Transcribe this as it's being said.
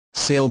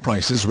sale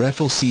prices.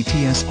 Refill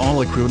CTS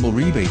all accruable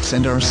rebates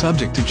and are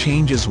subject to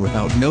changes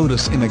without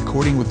notice in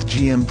according with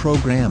GM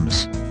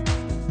programs.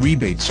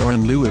 Rebates are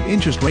in lieu of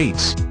interest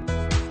rates.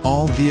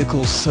 All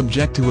vehicles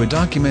subject to a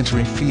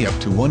documentary fee up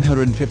to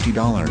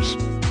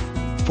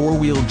 $150.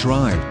 Four-wheel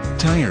drive,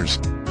 tires,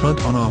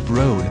 front on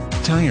off-road,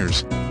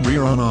 tires,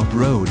 rear on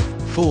off-road,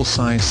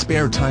 full-size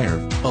spare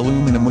tire,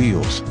 aluminum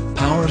wheels,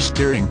 power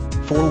steering,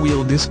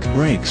 four-wheel disc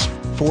brakes,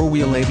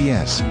 four-wheel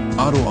ABS,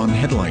 auto-on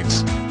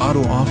headlights,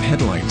 auto-off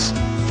headlights,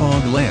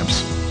 fog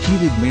lamps,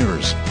 heated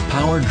mirrors,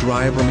 power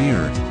driver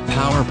mirror,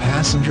 power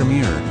passenger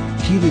mirror,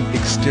 heated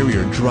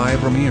exterior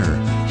driver mirror,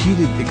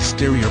 heated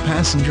exterior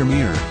passenger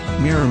mirror,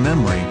 mirror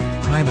memory,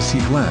 privacy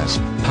glass,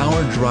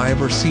 power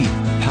driver seat,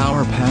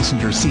 power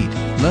passenger seat,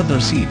 leather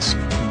seats,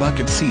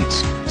 bucket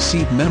seats,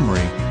 seat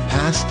memory,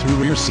 pass-through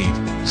rear seat,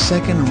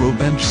 second row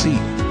bench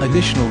seat,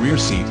 additional rear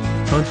seat,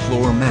 front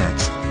floor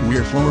mats,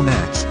 rear floor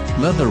mats,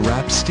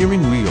 leather-wrapped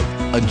steering wheel,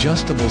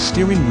 adjustable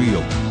steering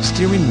wheel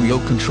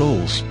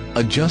controls,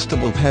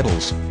 adjustable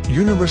pedals,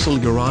 universal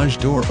garage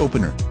door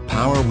opener,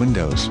 power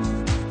windows,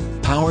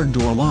 power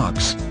door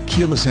locks,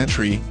 keyless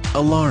entry,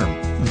 alarm,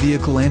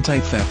 vehicle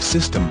anti-theft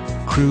system,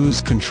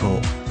 cruise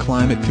control,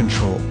 climate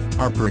control,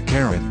 upper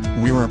carrot,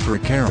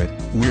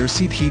 rear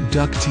seat heat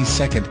ducts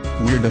second,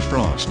 rear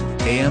defrost,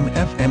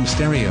 AM/FM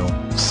stereo,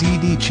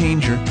 CD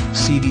changer,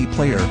 CD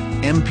player,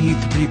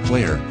 MP3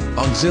 player,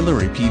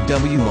 auxiliary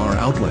PWR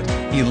outlet,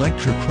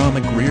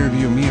 electrochromic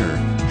rearview mirror,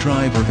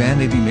 driver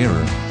vanity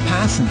mirror,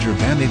 passenger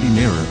vanity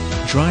mirror,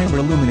 driver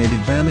illuminated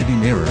vanity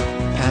mirror,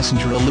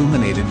 passenger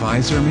illuminated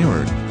visor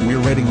mirror, rear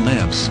reading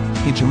lamps,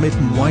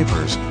 intermittent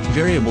wipers,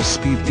 variable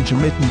speed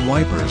intermittent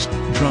wipers,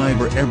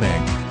 driver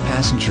airbag,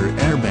 passenger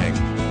airbag,